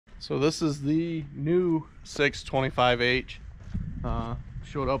So this is the new 625H.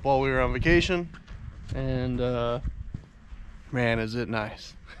 Showed up while we were on vacation, and man, is it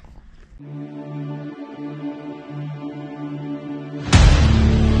nice.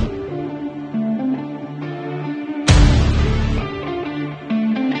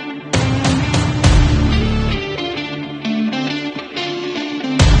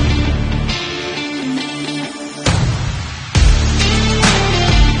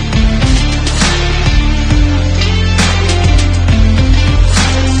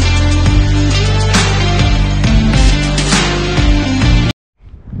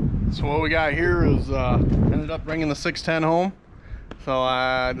 So what we got here is ended up bringing the 610 home, so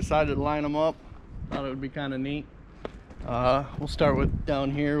I decided to line them up. Thought it would be kind of neat. We'll start with down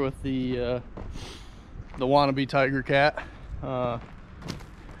here with the wannabe Tigercat,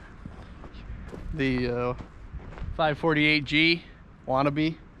 the 548G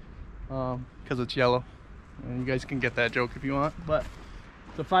wannabe, because it's yellow, and you guys can get that joke if you want. But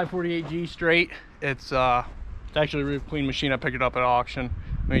the 548G straight, it's actually a really clean machine. I picked it up at auction.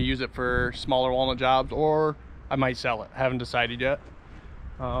 I'm gonna use it for smaller walnut jobs, or I might sell it. I haven't decided yet.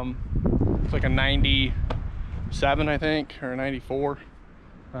 It's like a 97, I think, or a 94.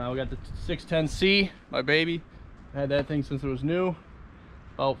 We got the 610C, my baby. I had that thing since it was new.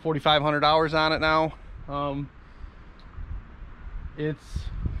 About 4,500 hours on it now. It's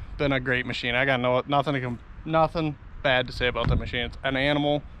been a great machine. I got nothing bad to say about that machine. It's an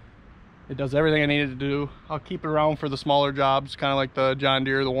animal. It does everything I needed to do. I'll keep it around for the smaller jobs, kind of like the John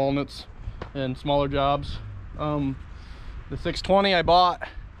Deere, the walnuts, and smaller jobs. The 620 I bought.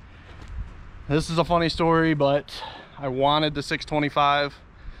 This is a funny story, but I wanted the 625.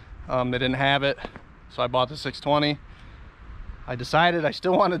 They didn't have it, so I bought the 620. I decided I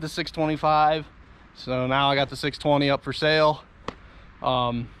still wanted the 625, so now I got the 620 up for sale.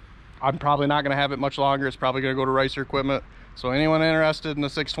 I'm probably not going to have it much longer. It's probably going to go to Ricer Equipment. So anyone interested in the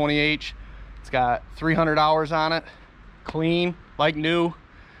 620H, it's got 300 hours on it, clean, like new.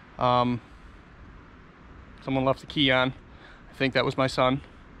 Someone left the key on. I think that was my son.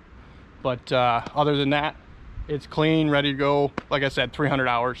 But other than that, it's clean, ready to go. Like I said, 300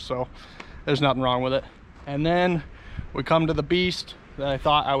 hours, so there's nothing wrong with it. And then we come to the beast that I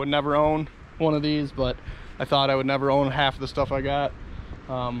thought I would never own one of these, but I thought I would never own half of the stuff I got.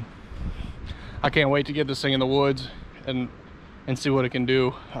 I can't wait to get this thing in the woods and see what it can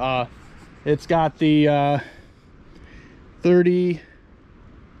do. It's got the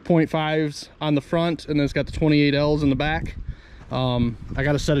 30.5s on the front, and then it's got the 28Ls in the back. I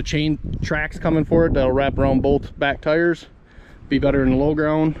got a set of chain tracks coming for it that'll wrap around both back tires. Be better in the low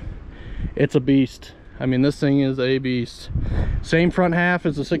ground. It's a beast. I mean, this thing is a beast. Same front half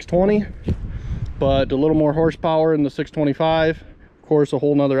as the 620, but a little more horsepower in the 625. Of course, a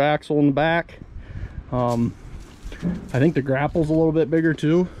whole nother axle in the back. I think the grapple's a little bit bigger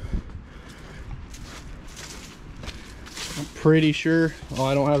too. I'm pretty sure. Oh,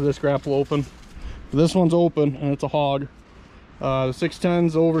 I don't have this grapple open. This one's open, and it's a hog. The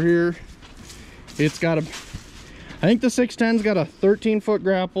 610's over here. It's got a, I think the 610's got a 13-foot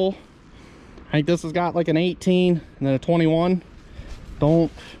grapple. I think this has got like an 18 and then a 21.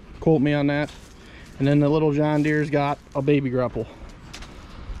 Don't quote me on that. And then the little John Deere's got a baby grapple.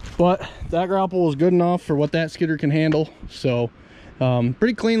 But that grapple was good enough for what that skidder can handle. So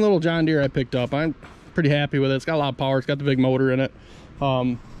pretty clean little John Deere I picked up. I'm pretty happy with it. It's got a lot of power. It's got the big motor in it.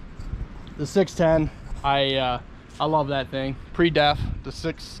 The 610, I love that thing. Pre-def. The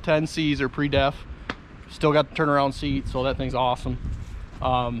 610Cs are pre-def. Still got the turnaround seat, so that thing's awesome.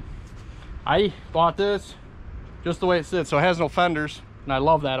 I bought this just the way it sits, so it has no fenders, and I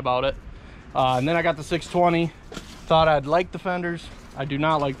love that about it. And then I got the 620. Thought I'd like the fenders. I do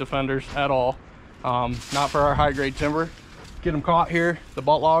not like the fenders at all. Not for our high grade timber. Get them caught here, the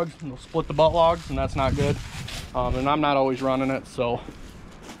butt logs, and they'll split the butt logs, and that's not good. And I'm not always running it, so.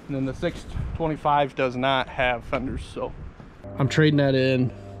 And then the 625 does not have fenders, so. I'm trading that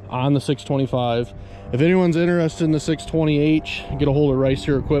in on the 625. If anyone's interested in the 620H, get a hold of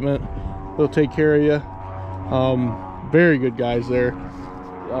Ricer Equipment. They'll take care of you. Very good guys there.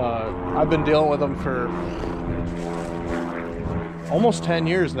 I've been dealing with them for almost 10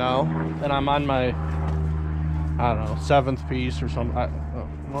 years now, and I'm on my, I don't know, 7th piece or something.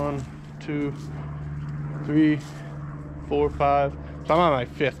 1, 2, 3, 4, 5. So I'm on my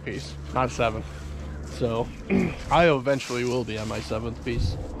 5th piece, not 7th. So I eventually will be on my 7th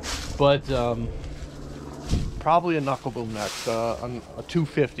piece, but probably a knuckle boom next, on a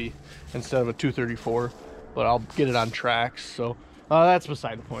 250 instead of a 234, but I'll get it on tracks. So that's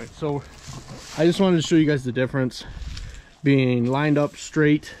beside the point. So I just wanted to show you guys the difference being lined up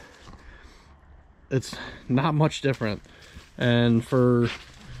straight it's not much different. And for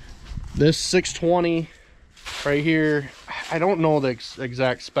this 620 right here, I don't know the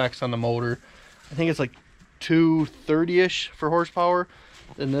exact specs on the motor. I think it's like 230-ish for horsepower,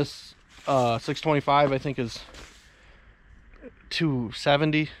 and this 625 I think is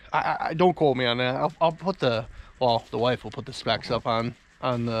 270. I don't quote me on that. I'll put the, well, the wife will put the specs up on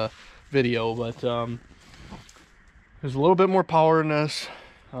the video, but there's a little bit more power in this.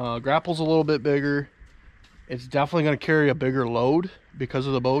 Grapple's a little bit bigger. It's definitely going to carry a bigger load because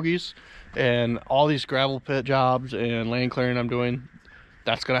of the bogies and all these gravel pit jobs and land clearing I'm doing.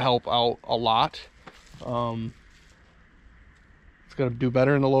 That's going to help out a lot. It's going to do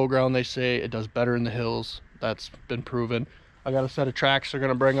better in the low ground, they say. It does better in the hills. That's been proven. I got a set of tracks they're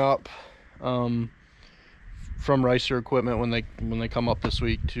going to bring up from Ricer Equipment when they come up this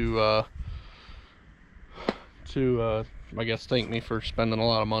week to I guess thank me for spending a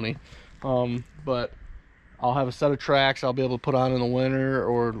lot of money. But I'll have a set of tracks I'll be able to put on in the winter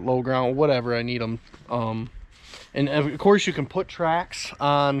or low ground, whatever I need them. And of course you can put tracks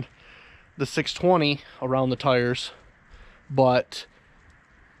on the 620 around the tires, but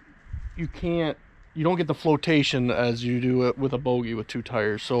you don't get the flotation as you do it with a Bogie with 2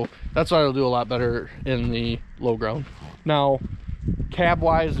 tires. So that's why it'll do a lot better in the low ground. Now cab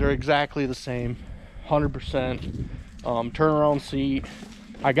wise, they're exactly the same, 100%. Turnaround seat.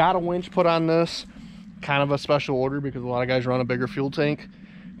 I got a winch put on this, kind of a special order because a lot of guys run a bigger fuel tank.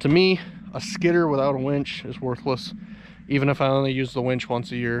 To me, a skidder without a winch is worthless. Even if I only use the winch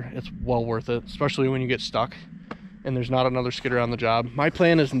once a year, it's well worth it, especially when you get stuck and there's not another skidder on the job. My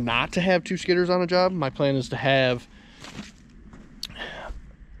plan is not to have 2 skidders on a job. My plan is to have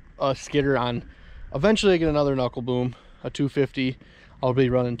a skidder on, eventually I get another knuckle boom, a 250. I'll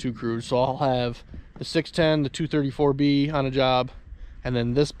be running 2 crews, so I'll have the 610, the 234B on a job, and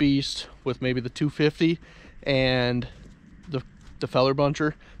then this beast with maybe the 250 and the feller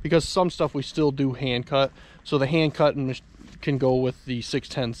buncher, because some stuff we still do hand cut, so the hand cut can go with the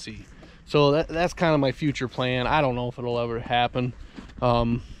 610C. So that's kind of my future plan. I don't know if it'll ever happen.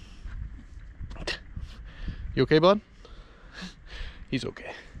 You okay, bud? He's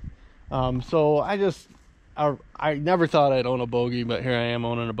okay. So I never thought I'd own a Bogie, but here I am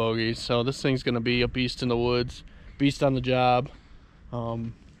owning a Bogie. So this thing's gonna be a beast in the woods, beast on the job,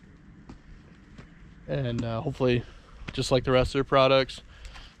 and hopefully, just like the rest of their products,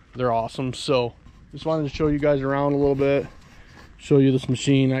 they're awesome. So just wanted to show you guys around a little bit, show you this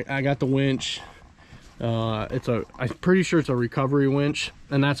machine. I got the winch. I'm pretty sure it's a recovery winch,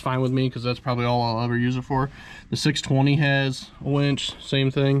 and that's fine with me because that's probably all I'll ever use it for. The 620 has a winch,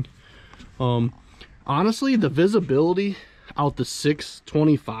 same thing. Honestly, the visibility out the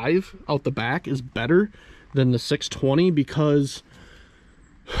 625 out the back is better than the 620 because,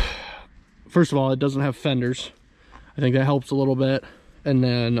 first of all, it doesn't have fenders. I think that helps a little bit. And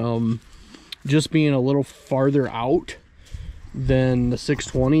then just being a little farther out than the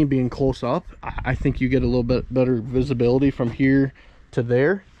 620, being close up, I think you get a little bit better visibility from here to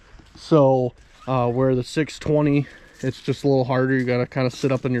there. So where the 620, it's just a little harder. You got to kind of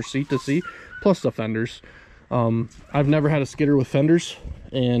sit up in your seat to see. Plus the fenders. I've never had a skidder with fenders,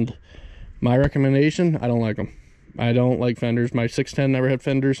 and my recommendation, I don't like them. I don't like fenders. My 610 never had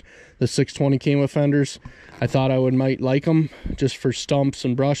fenders. The 620 came with fenders. I thought I might like them just for stumps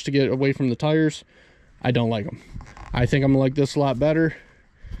and brush to get away from the tires. I don't like them. I think I'm gonna like this a lot better,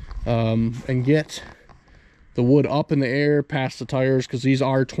 and get the wood up in the air past the tires, because these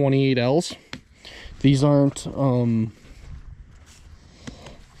are 28Ls. These aren't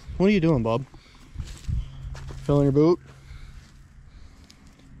what are you doing, Bob? Filling your boot?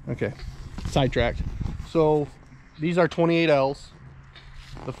 Okay, sidetracked. So these are 28Ls.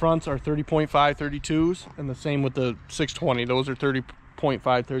 The fronts are 30.5 32s, and the same with the 620. Those are 30.5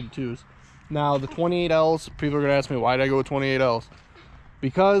 32s. Now the 28Ls, people are gonna ask me, why did I go with 28Ls?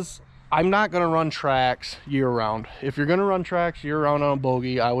 Because I'm not gonna run tracks year round. If you're gonna run tracks year round on a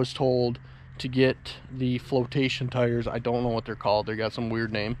Bogie, I was told to get the flotation tires. I don't know what they're called. They got some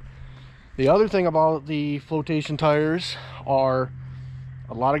weird name. The other thing about the flotation tires are,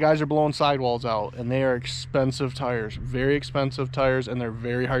 a lot of guys are blowing sidewalls out, and they are expensive tires, very expensive tires, and they're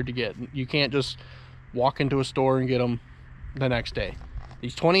very hard to get. You can't just walk into a store and get them the next day.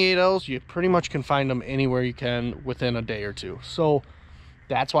 These 28Ls, you pretty much can find them anywhere you can within a day or two. So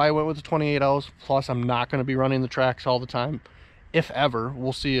that's why I went with the 28Ls. Plus, I'm not going to be running the tracks all the time, if ever.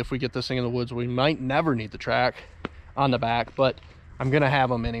 We'll see if we get this thing in the woods. We might never need the track on the back, but I'm going to have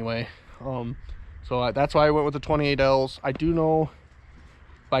them anyway. So that's why I went with the 28Ls. I do know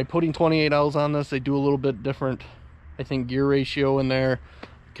by putting 28Ls on this, they do a little bit different, I think, gear ratio in there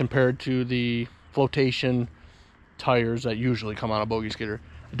compared to the flotation tires that usually come on a Bogie skidder.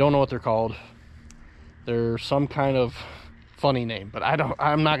 I don't know what they're called. They're some kind of funny name, but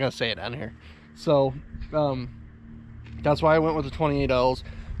I'm not gonna say it on here. So that's why I went with the 28Ls.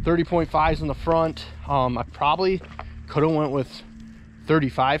 30.5s in the front. I probably could have went with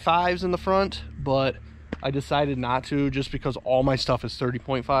 35.5s in the front, but I decided not to, just because all my stuff is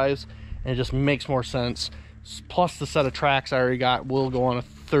 30.5s and it just makes more sense. Plus the set of tracks I already got will go on a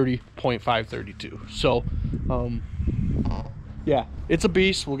 30.5 32. So yeah, it's a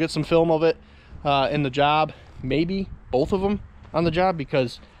beast. We'll get some film of it in the job, maybe both of them on the job,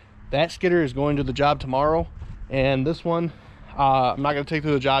 because that skidder is going to the job tomorrow, and this one I'm not going to take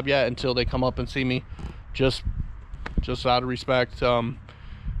to the job yet until they come up and see me, just out of respect.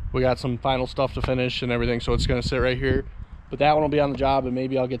 We got some final stuff to finish and everything, so it's going to sit right here. But that one will be on the job, and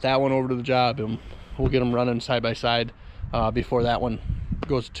maybe I'll get that one over to the job and we'll get them running side by side before that one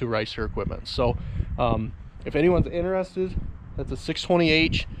goes to Ricer equipment. So if anyone's interested, that's a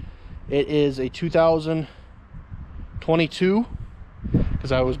 620H. It is a 2022,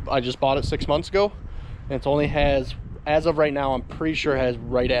 because I just bought it 6 months ago, and it only has, as of right now, I'm pretty sure it has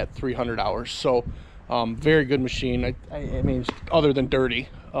right at 300 hours. So very good machine. I mean, other than dirty,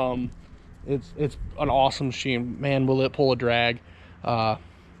 it's an awesome machine. Man, will it pull a drag.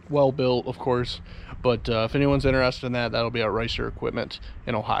 Well built, of course, but if anyone's interested in that, that'll be at Ricer equipment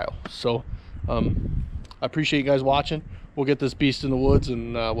in Ohio. So I appreciate you guys watching. We'll get this beast in the woods,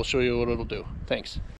 and we'll show you what it'll do. Thanks.